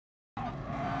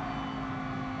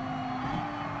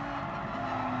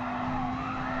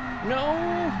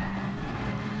No!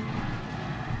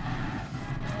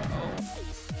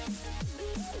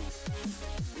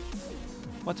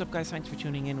 What's up, guys? Thanks for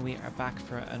tuning in. We are back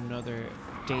for another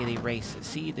daily race.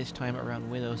 See, this time around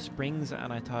Willow Springs,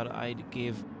 and I thought I'd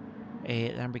give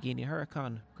a Lamborghini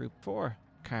Huracan Group 4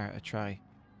 car a try.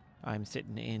 I'm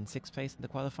sitting in 6th place in the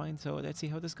qualifying, so let's see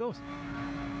how this goes.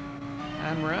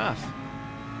 And we're off.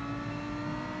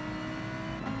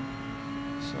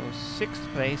 So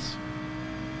 6th place,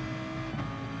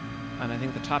 and I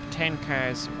think the top 10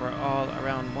 cars were all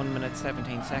around 1 minute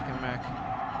 17 second mark.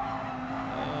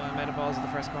 Oh, I made a balls at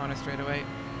the first corner straight away.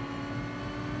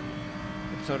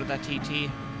 But so did that TT.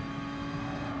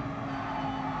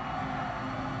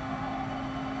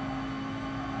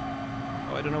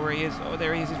 Oh, I don't know where he is. Oh,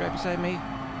 there he is. He's right beside me.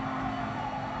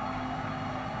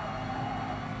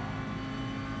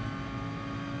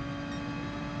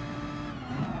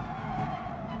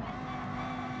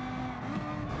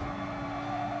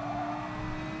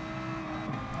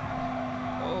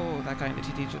 Oh, that guy in the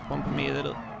TT just bumping me a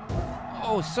little.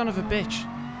 Oh, son of a bitch.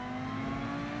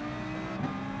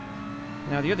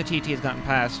 Now the other TT has gotten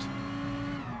past.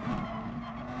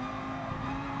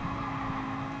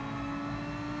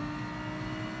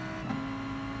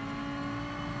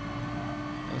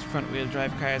 Those front wheel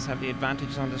drive cars have the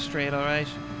advantage on the straight, alright.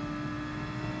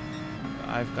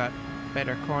 I've got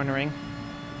better cornering.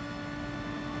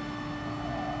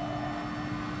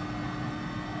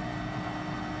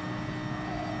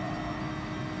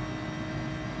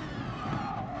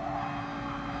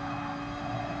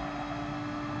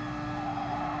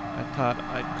 I thought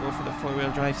I'd go for the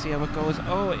 4-wheel drive, see how it goes.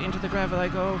 Oh, into the gravel I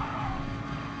go.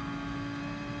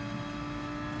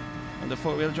 And the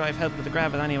 4-wheel drive helped with the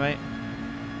gravel anyway.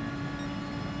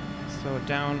 So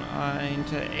down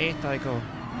into 8th I go.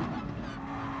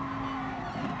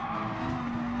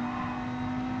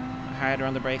 Harder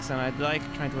on the brakes than I'd like,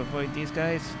 trying to avoid these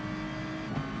guys.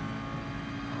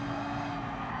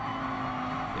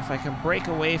 If I can break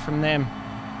away from them,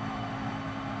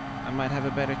 I might have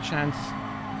a better chance.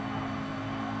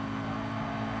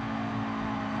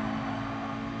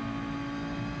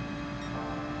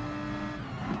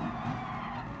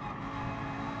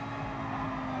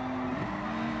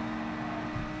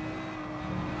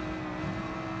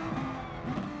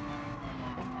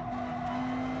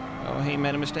 Oh, he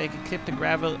made a mistake. He clipped the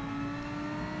gravel.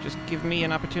 Just give me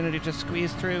an opportunity to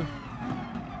squeeze through.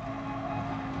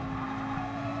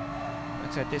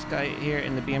 Looks like this guy here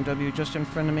in the BMW just in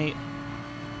front of me.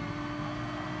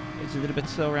 It's a little bit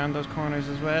slow around those corners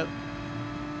as well.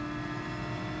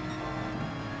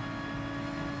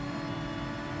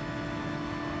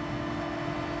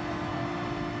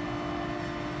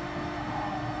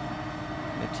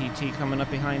 The TT coming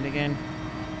up behind again.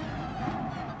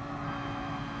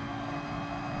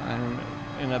 And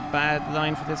in a bad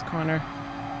line for this corner.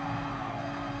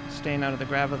 Staying out of the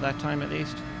gravel that time at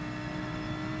least.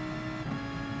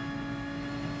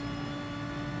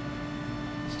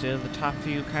 Still, the top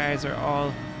few cars are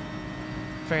all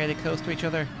fairly close to each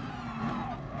other.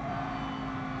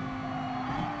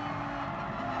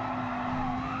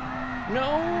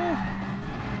 No!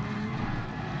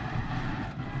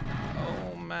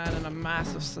 Oh man, and a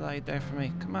massive slide there for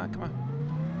me. Come on, come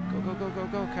on. Go, go, go, go,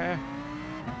 go, car.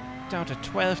 Down to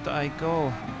 12th I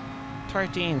go.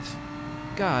 13th.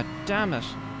 God damn it.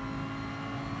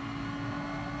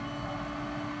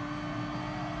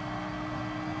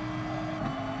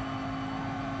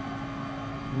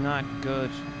 Not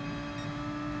good.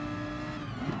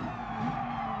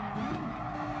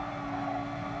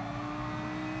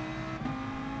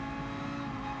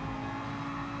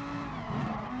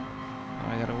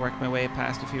 I gotta work my way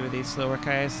past a few of these slower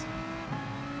cars.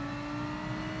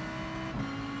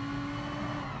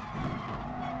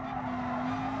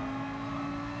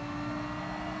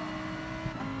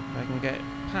 I can get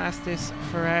past this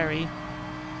Ferrari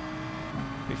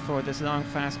before this long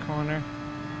fast corner.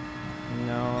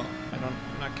 No, I'm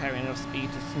not carrying enough speed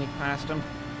to sneak past him.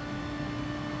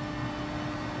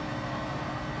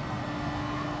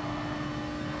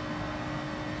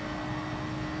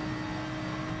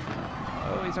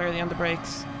 Oh, he's early on the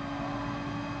brakes.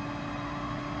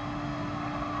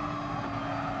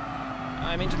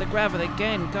 I'm into the gravel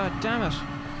again, god damn it.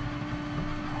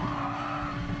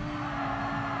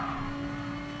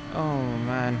 Oh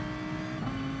man.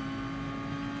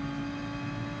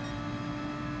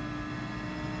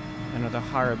 Another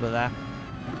horrible lap.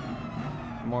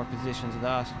 More positions of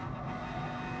that.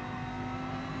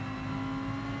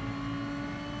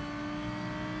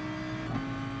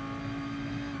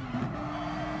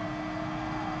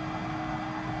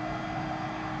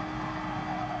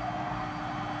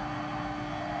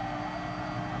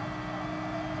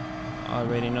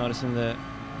 Already noticing the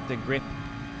grip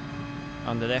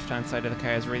on the left hand side of the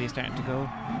car is really starting to go.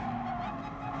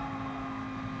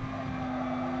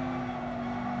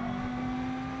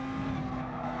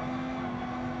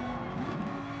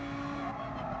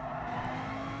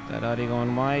 That Audi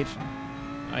going wide.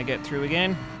 I get through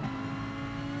again.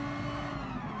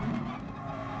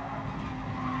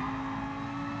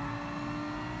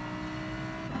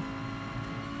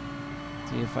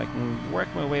 See if I can work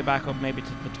my way back up maybe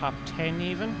to the top 10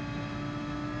 even.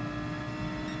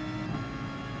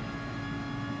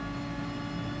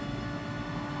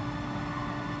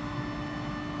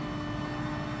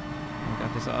 I've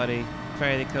got this Audi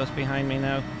fairly close behind me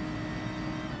now.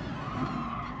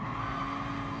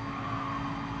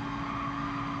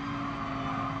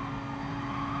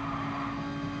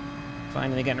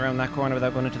 Finally getting around that corner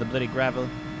without going into the bloody gravel.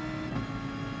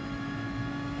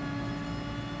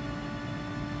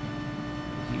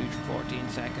 Huge 14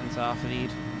 seconds off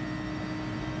lead.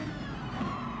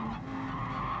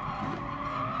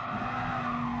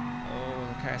 Oh,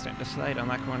 the car's starting to slide on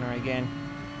that corner again.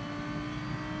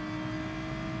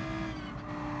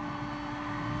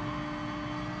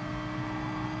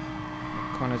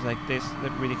 Corners like this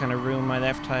that really kind of ruin my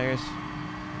left tyres.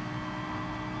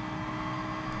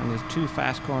 And there's two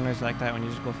fast corners like that when you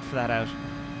just go flat out.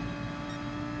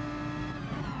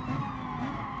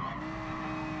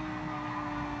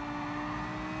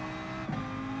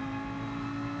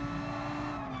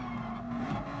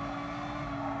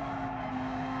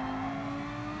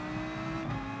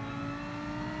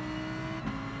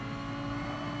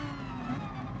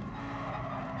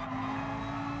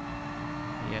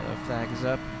 Yellow flag is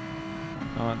up.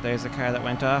 Oh, there's the car that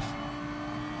went off.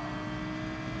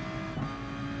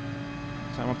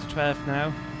 So I'm up to 12th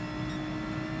now.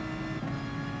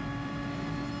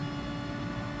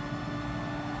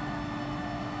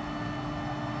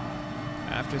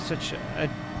 After such a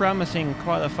promising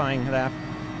qualifying lap.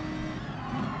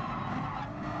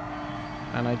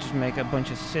 And I just make a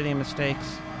bunch of silly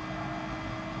mistakes.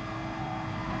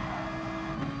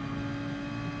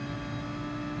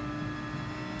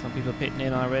 Some people pitting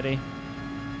in already.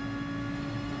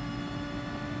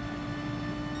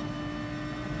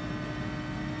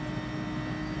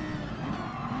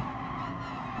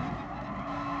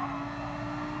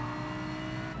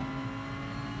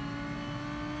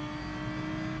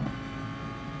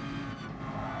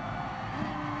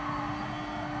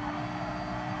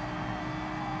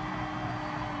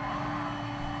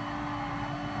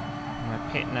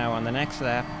 Pit now on the next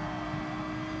lap,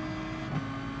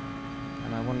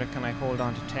 and I wonder can I hold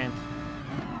on to 10th.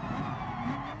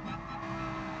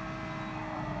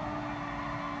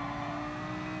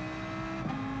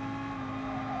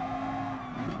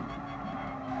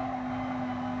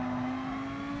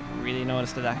 Really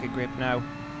notice the lack of grip now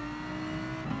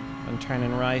when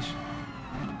turning right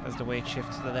as the weight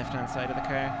shifts to the left hand side of the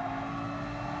car.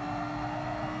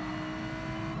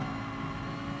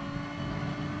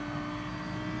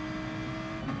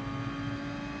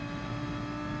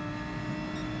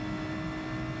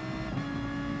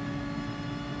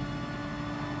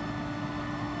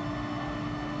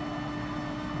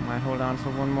 Might hold on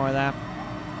for one more lap.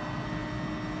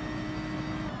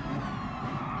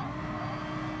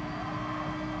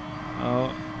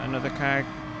 Oh, another car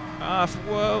off.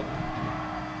 Whoa!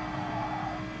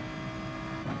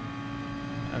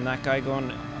 And that guy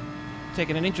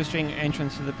taking an interesting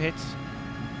entrance to the pits.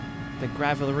 The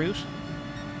gravel route.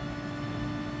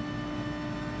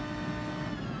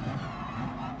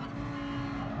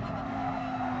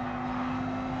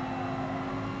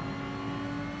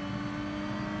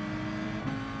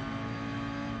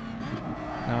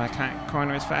 Now I can't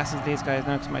corner as fast as these guys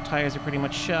now because my tyres are pretty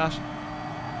much shot.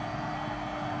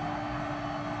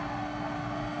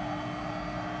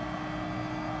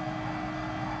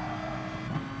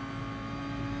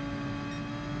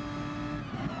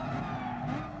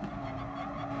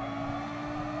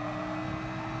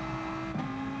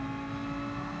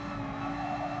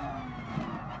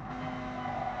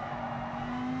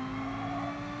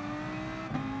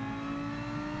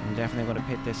 I'm definitely going to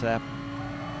pit this lap.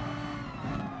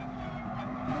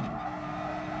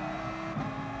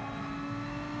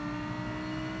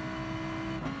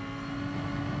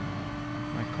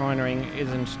 Cornering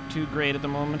isn't too great at the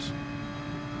moment.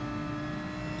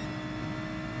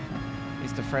 At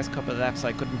least the first couple of laps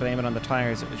I couldn't blame it on the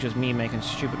tyres, it was just me making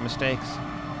stupid mistakes.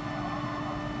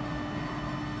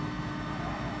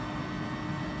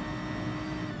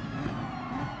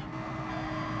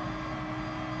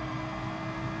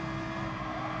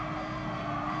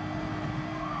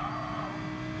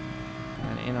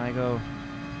 And in I go.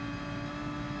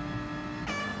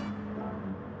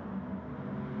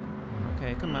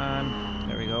 Come on.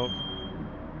 There we go.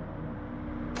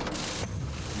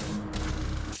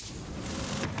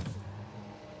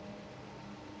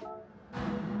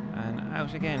 And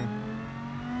out again.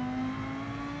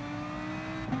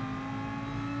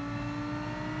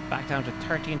 Back down to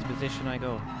 13th position I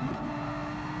go.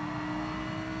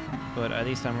 But at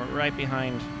least I'm right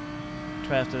behind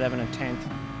 12th, 11th and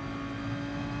 10th.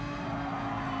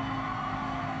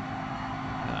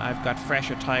 I've got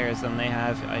fresher tyres than they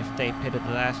have. They pitted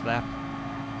the last lap.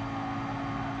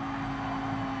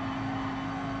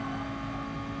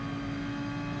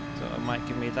 So it might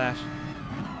give me that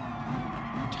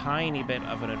tiny bit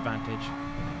of an advantage,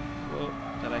 whoa,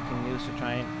 that I can use to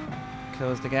try and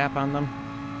close the gap on them.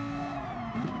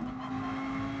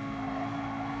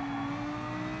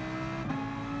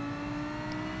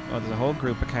 Oh, there's a whole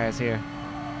group of cars here.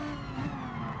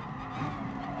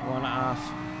 One off.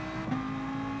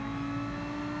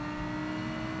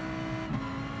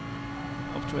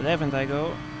 Up to 11th I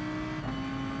go.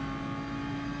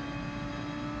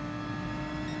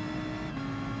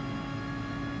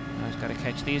 I just gotta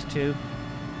catch these two.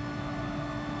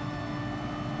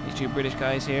 These two British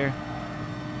guys here,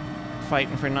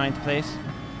 fighting for 9th place.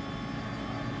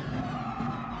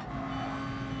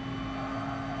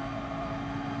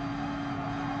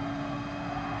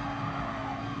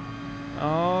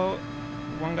 Oh,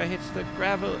 one guy hits the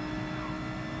gravel.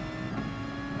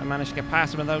 I managed to get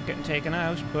past him without getting taken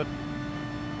out, but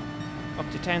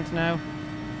up to 10th now.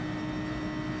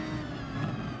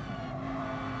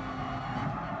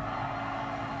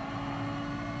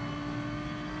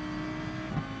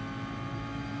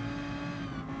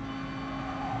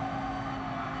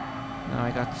 Now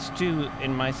I got Stu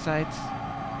in my sights.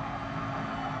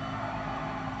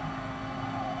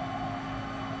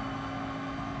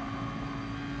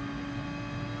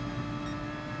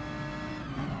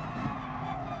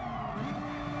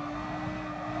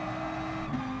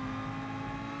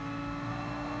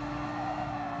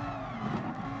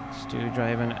 Stu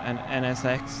driving an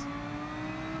NSX.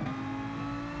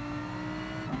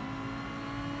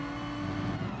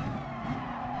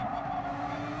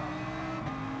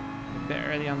 A bit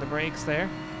early on the brakes there.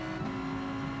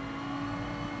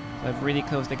 So I've really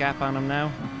closed the gap on him now.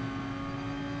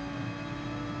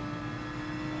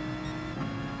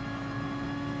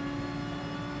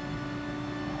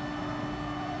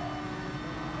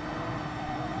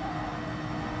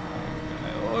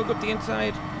 Oh, go up the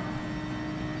inside.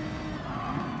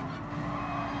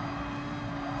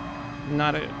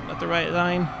 Not the right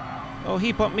line. Oh,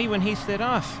 he bumped me when he slid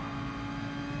off.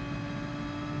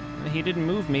 He didn't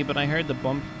move me, but I heard the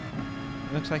bump.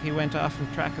 It looks like he went off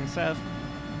from track himself.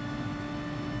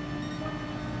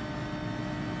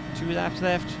 2 laps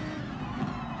left.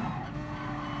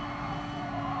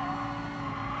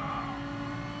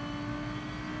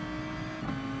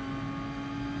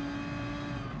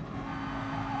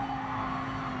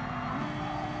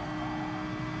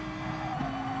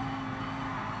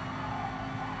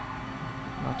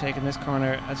 Taking this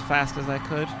corner as fast as I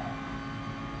could.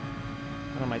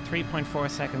 And I'm like 3.4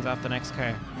 seconds off the next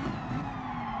car.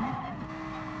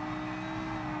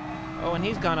 Oh, and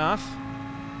he's gone off.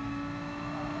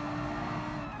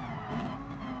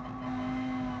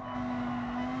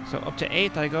 So up to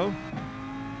 8th I go.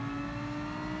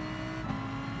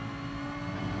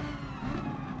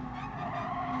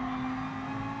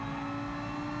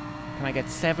 Can I get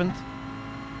 7th?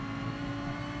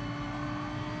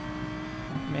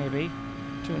 Maybe.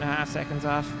 2.5 seconds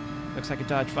off. Looks like a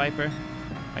Dodge Viper.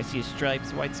 I see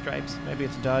stripes, white stripes. Maybe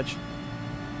it's a Dodge.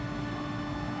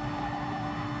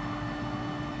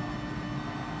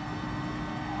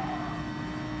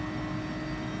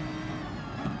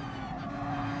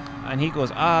 And he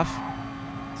goes off.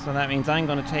 So that means I'm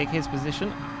going to take his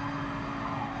position.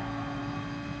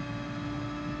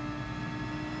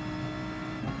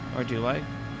 Or do I?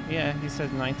 Yeah, he said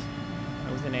 9th.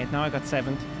 I was in 8th. Now I got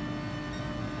 7th.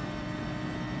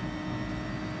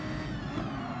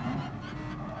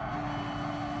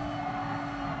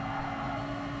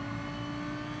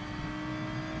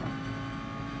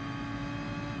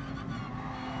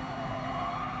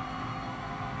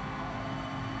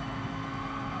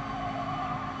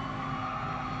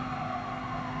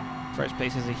 First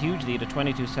place is a huge lead of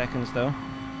 22 seconds though.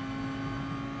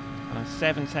 And I'm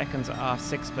 7 seconds off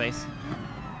 6th place.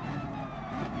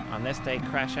 On this day,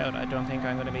 crash out, I don't think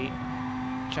I'm going to be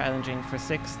challenging for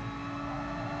 6th.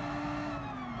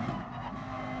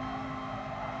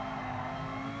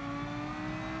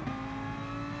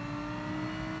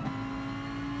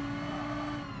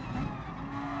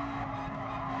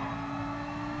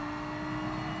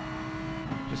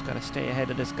 Just got to stay ahead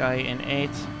of this guy in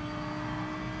 8th.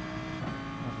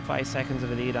 5 seconds of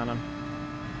a lead on him.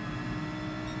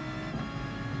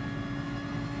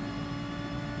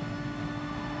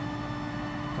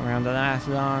 Around the last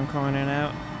long corner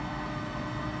now.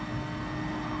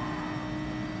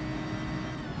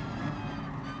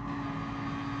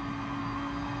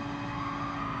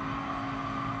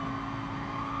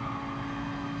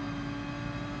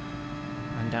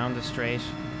 And down the straight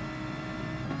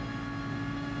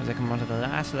as I come onto the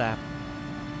last lap.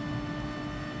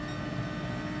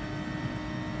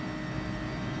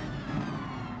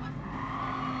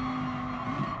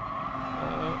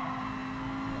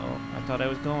 I thought I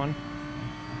was going.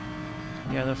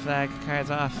 Yellow flag, car's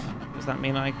off. Does that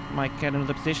mean I might get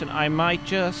another position? I might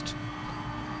just.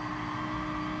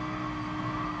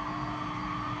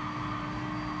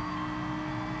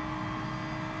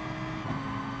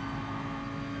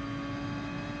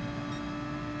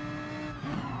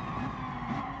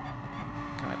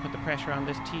 Can I put the pressure on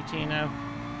this TT now?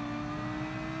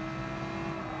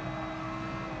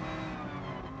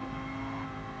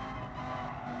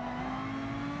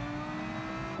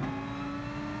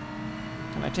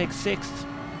 I take 6th.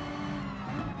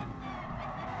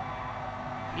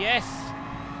 Yes!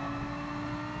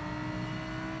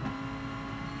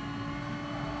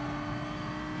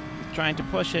 Just trying to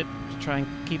push it to try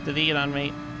and keep the lead on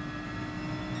me.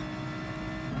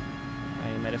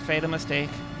 I made a fatal mistake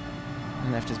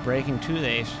and left his braking too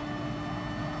late.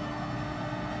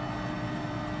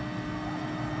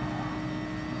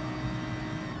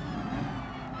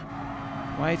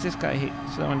 Why is this guy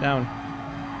slowing down?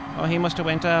 Oh, he must have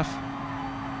went off.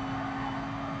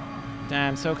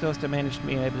 Damn, so close to managed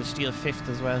being able to steal 5th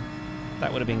as well.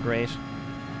 That would have been great.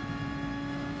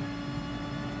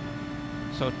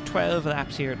 So 12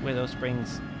 laps here at Willow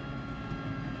Springs.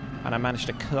 And I managed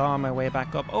to claw my way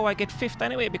back up. Oh, I get 5th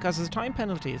anyway because of the time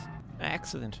penalties.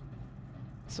 Excellent.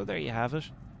 So there you have it.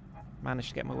 Managed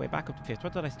to get my way back up to 5th.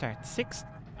 What did I start? 6th?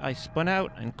 I spun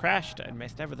out and crashed and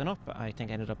messed everything up. I think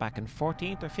I ended up back in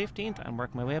 14th or 15th and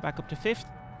worked my way back up to 5th.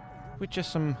 With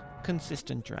just some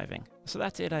consistent driving. So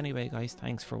that's it anyway, guys.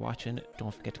 Thanks for watching.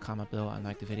 Don't forget to comment below and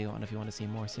like the video, and if you want to see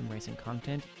more sim racing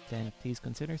content, then please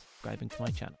consider subscribing to my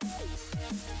channel.